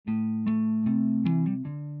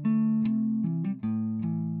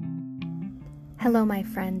Hello, my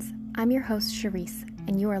friends. I'm your host, Charisse,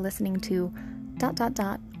 and you are listening to ...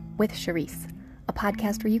 with Charisse, a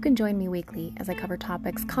podcast where you can join me weekly as I cover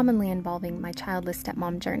topics commonly involving my childless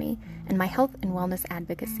stepmom journey and my health and wellness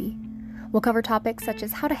advocacy. We'll cover topics such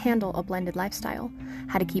as how to handle a blended lifestyle,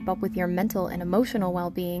 how to keep up with your mental and emotional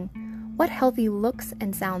well-being, what healthy looks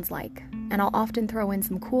and sounds like, and I'll often throw in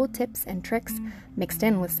some cool tips and tricks mixed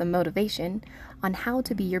in with some motivation on how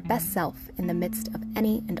to be your best self in the midst of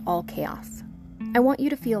any and all chaos. I want you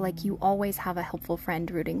to feel like you always have a helpful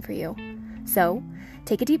friend rooting for you. So,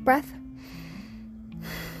 take a deep breath,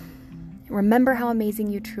 remember how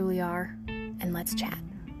amazing you truly are, and let's chat.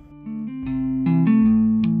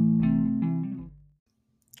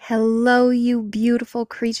 Hello, you beautiful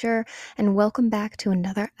creature, and welcome back to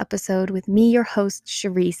another episode with me, your host,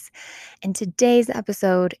 Charisse. And today's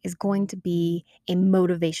episode is going to be a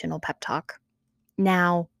motivational pep talk.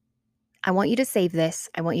 Now, I want you to save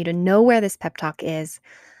this. I want you to know where this pep talk is,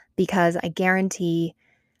 because I guarantee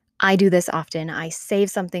I do this often. I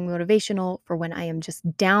save something motivational for when I am just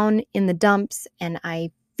down in the dumps and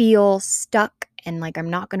I feel stuck and like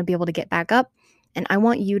I'm not going to be able to get back up. And I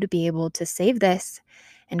want you to be able to save this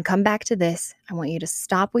and come back to this. I want you to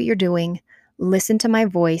stop what you're doing, listen to my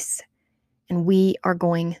voice, and we are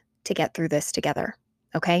going to get through this together.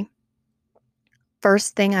 Okay?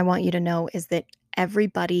 First thing I want you to know is that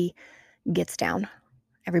everybody gets down.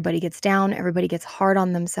 Everybody gets down. Everybody gets hard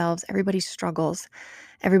on themselves. Everybody struggles.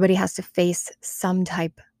 Everybody has to face some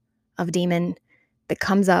type of demon that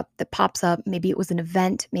comes up, that pops up. Maybe it was an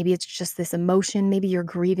event. Maybe it's just this emotion. Maybe you're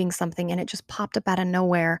grieving something and it just popped up out of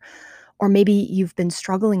nowhere. Or maybe you've been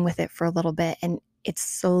struggling with it for a little bit and it's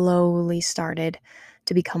slowly started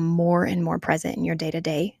to become more and more present in your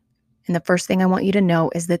day-to-day. And the first thing I want you to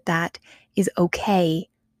know is that that is okay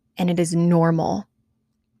and it is normal.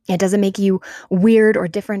 It doesn't make you weird or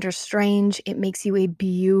different or strange. It makes you a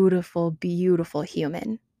beautiful, beautiful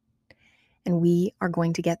human. And we are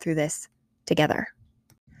going to get through this together.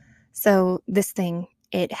 So this thing,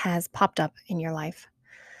 it has popped up in your life.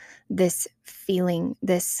 This feeling,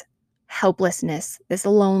 this helplessness, this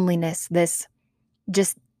loneliness, this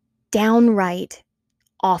just downright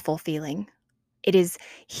awful feeling. It is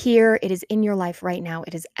here. It is in your life right now.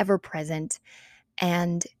 It is ever present.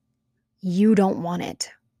 And you don't want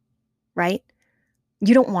it, right?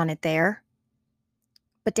 You don't want it there.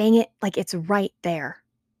 But dang it, like it's right there.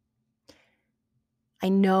 I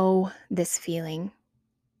know this feeling,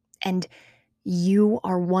 and you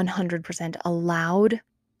are 100% allowed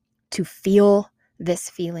to feel this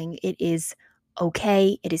feeling. It is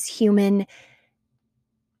okay. It is human,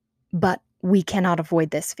 but we cannot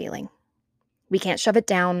avoid this feeling. We can't shove it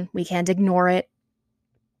down. We can't ignore it.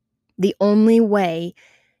 The only way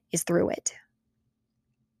is through it.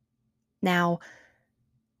 Now,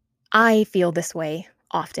 I feel this way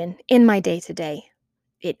often in my day-to-day.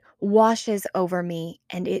 It washes over me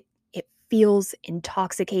and it feels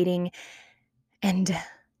intoxicating and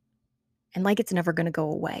like it's never going to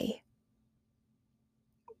go away.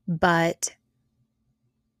 But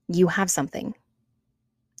you have something.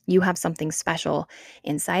 You have something special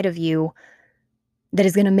inside of you that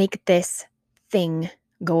is going to make this thing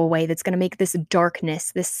go away, that's going to make this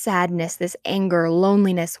darkness, this sadness, this anger,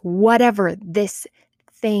 loneliness, whatever this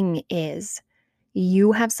thing is,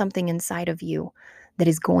 you have something inside of you that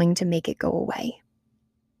is going to make it go away.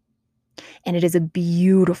 And it is a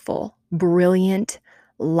beautiful, brilliant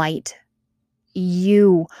light.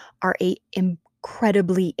 You are an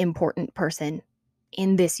incredibly important person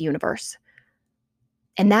in this universe.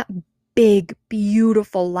 And that big,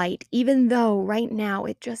 beautiful light, even though right now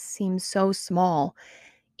it just seems so small,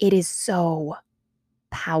 it is so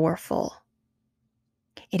powerful.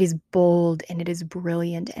 It is bold and it is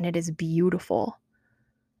brilliant and it is beautiful.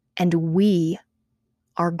 And we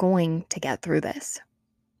are going to get through this.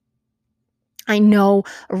 I know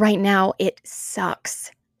right now it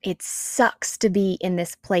sucks. It sucks to be in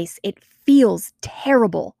this place. It feels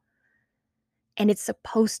terrible. And it's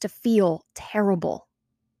supposed to feel terrible.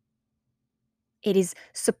 It is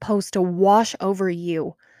supposed to wash over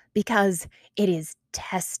you because it is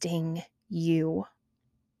testing you.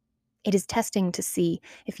 It is testing to see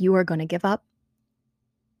if you are going to give up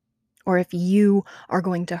or if you are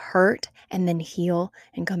going to hurt and then heal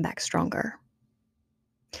and come back stronger.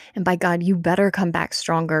 And by God, you better come back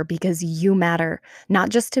stronger because you matter, not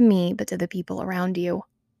just to me, but to the people around you.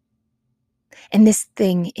 And this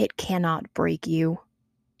thing, it cannot break you.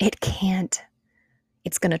 It can't.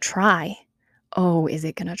 It's going to try. Oh, is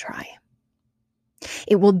it going to try?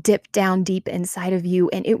 It will dip down deep inside of you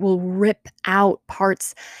and it will rip out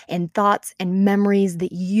parts and thoughts and memories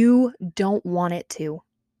that you don't want it to.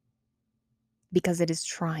 because it is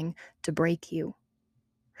trying to break you.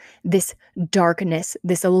 This darkness,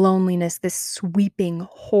 this loneliness, this sweeping,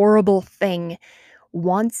 horrible thing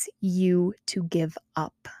wants you to give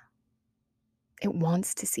up. It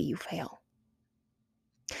wants to see you fail.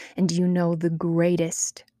 And you know the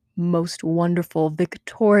greatest, most wonderful,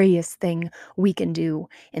 victorious thing we can do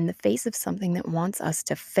in the face of something that wants us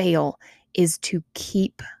to fail is to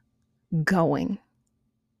keep going.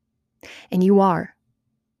 And you are.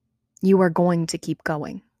 You are going to keep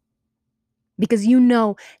going. Because you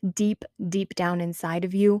know deep, deep down inside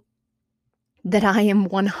of you that I am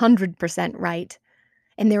 100% right.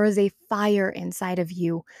 And there is a fire inside of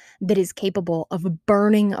you that is capable of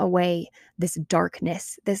burning away this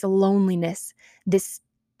darkness, this loneliness, this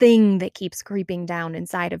thing that keeps creeping down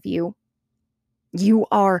inside of you. You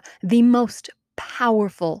are the most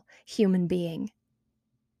powerful human being.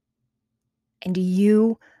 And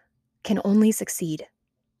you can only succeed.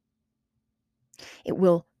 It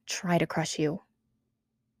will try to crush you.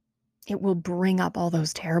 It will bring up all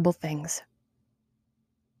those terrible things.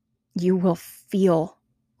 You will feel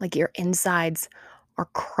like your insides are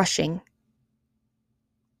crushing.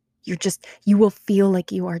 You will feel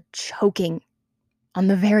like you are choking on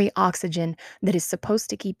the very oxygen that is supposed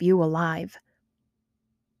to keep you alive.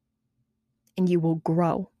 And you will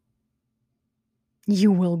grow.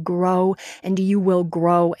 You will grow and you will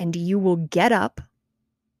grow and you will get up.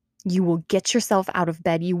 You will get yourself out of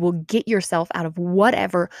bed. You will get yourself out of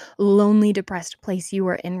whatever lonely, depressed place you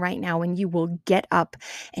are in right now. And you will get up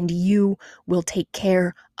and you will take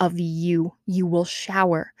care of you. You will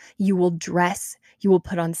shower. You will dress. You will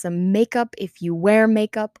put on some makeup if you wear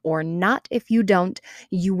makeup or not if you don't.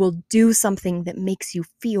 You will do something that makes you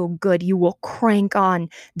feel good. You will crank on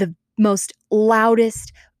the most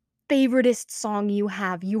loudest, favoritist song you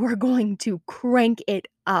have. You are going to crank it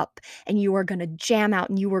up and you are going to jam out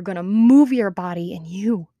and you are going to move your body and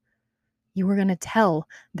you are going to tell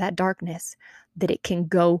that darkness that it can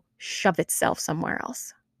go shove itself somewhere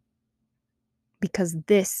else. Because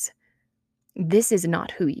this is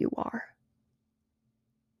not who you are.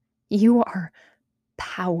 You are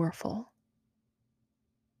powerful.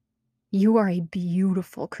 You are a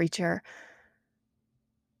beautiful creature.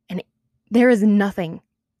 And there is nothing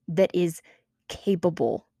that is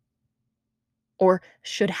capable or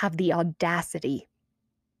should have the audacity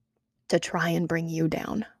to try and bring you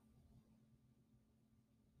down.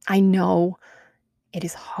 I know it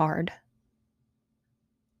is hard.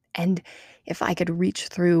 And if I could reach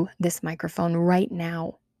through this microphone right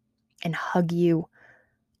now and hug you,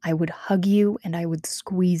 I would hug you and I would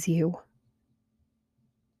squeeze you.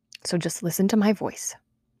 So just listen to my voice.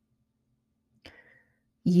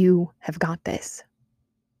 You have got this.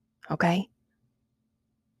 Okay?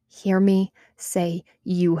 Hear me say,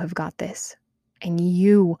 you have got this. And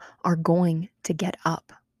you are going to get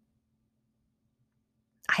up.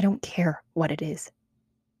 I don't care what it is.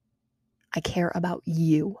 I care about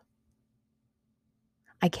you.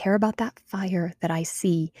 I care about that fire that I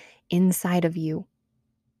see inside of you,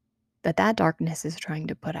 that darkness is trying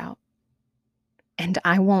to put out. And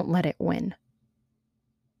I won't let it win.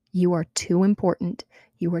 You are too important.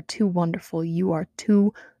 You are too wonderful. You are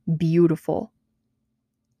too beautiful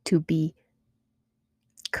to be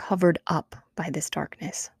covered up by this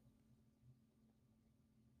darkness.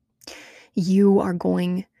 You are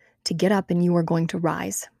going to get up and you are going to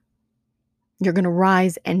rise. You're going to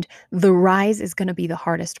rise, and the rise is going to be the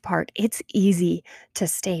hardest part. It's easy to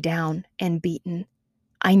stay down and beaten.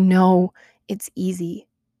 I know it's easy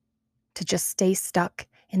to just stay stuck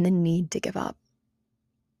in the need to give up.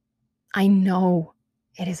 I know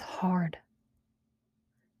it is hard,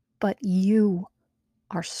 but you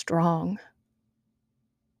are strong.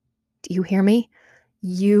 Do you hear me?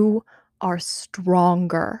 You are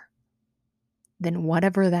stronger than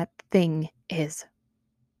whatever that thing is.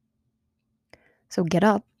 So get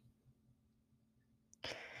up,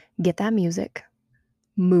 get that music,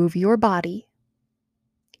 move your body,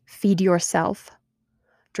 feed yourself,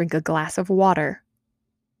 drink a glass of water,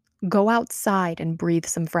 go outside and breathe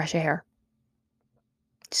some fresh air.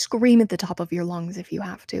 Scream at the top of your lungs if you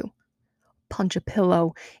have to. Punch a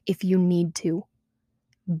pillow if you need to.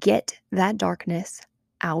 Get that darkness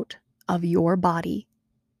out of your body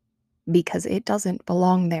because it doesn't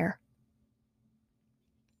belong there.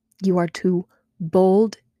 You are too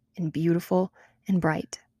bold and beautiful and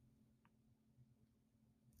bright.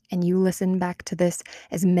 And you listen back to this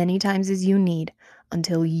as many times as you need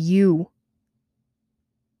until you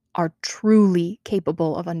are truly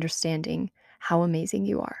capable of understanding how amazing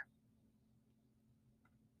you are.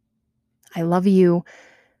 I love you,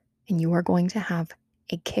 and you are going to have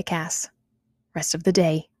a kick-ass rest of the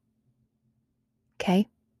day. okay?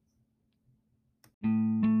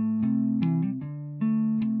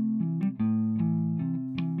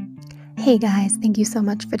 Hey guys, thank you so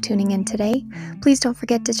much for tuning in today. Please don't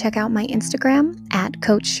forget to check out my Instagram at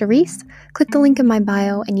Coach Charisse. Click the link in my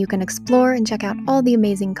bio and you can explore and check out all the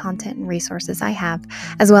amazing content and resources I have,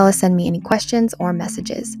 as well as send me any questions or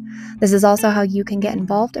messages. This is also how you can get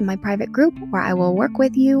involved in my private group where I will work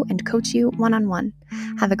with you and coach you one-on-one.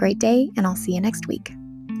 Have a great day, and I'll see you next week.